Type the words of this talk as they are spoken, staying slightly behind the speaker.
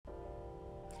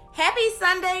Happy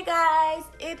Sunday, guys.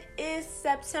 It is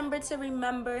September to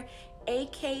Remember,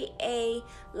 aka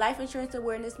Life Insurance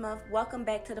Awareness Month. Welcome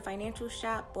back to the Financial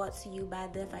Shop, brought to you by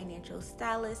the Financial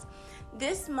Stylist.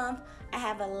 This month, I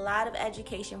have a lot of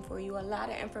education for you, a lot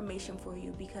of information for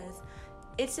you, because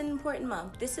it's an important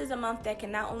month. This is a month that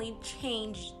can not only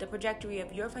change the trajectory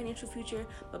of your financial future,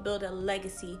 but build a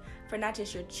legacy for not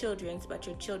just your children's, but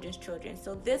your children's children.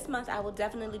 So this month, I will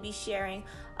definitely be sharing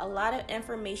a lot of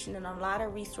information and a lot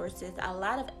of resources, a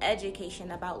lot of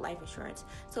education about life insurance.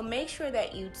 So make sure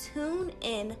that you tune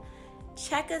in,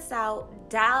 check us out,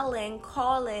 dial in,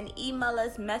 call in, email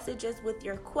us, message us with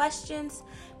your questions,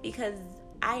 because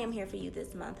I am here for you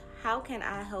this month. How can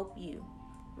I help you?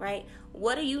 Right?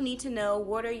 What do you need to know?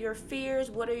 What are your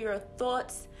fears? What are your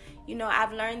thoughts? You know,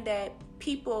 I've learned that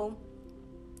people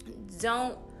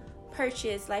don't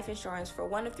purchase life insurance for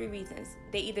one of three reasons.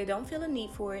 They either don't feel a need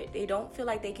for it, they don't feel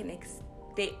like they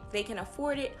can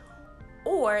afford it,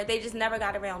 or they just never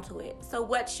got around to it. So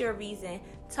what's your reason?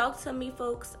 Talk to me,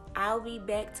 folks. I'll be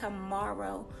back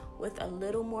tomorrow with a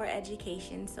little more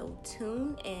education. So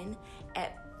tune in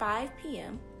at 5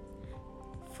 p.m.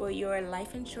 for your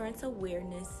life insurance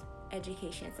awareness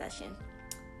education session.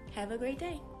 Have a great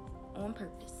day on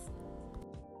purpose.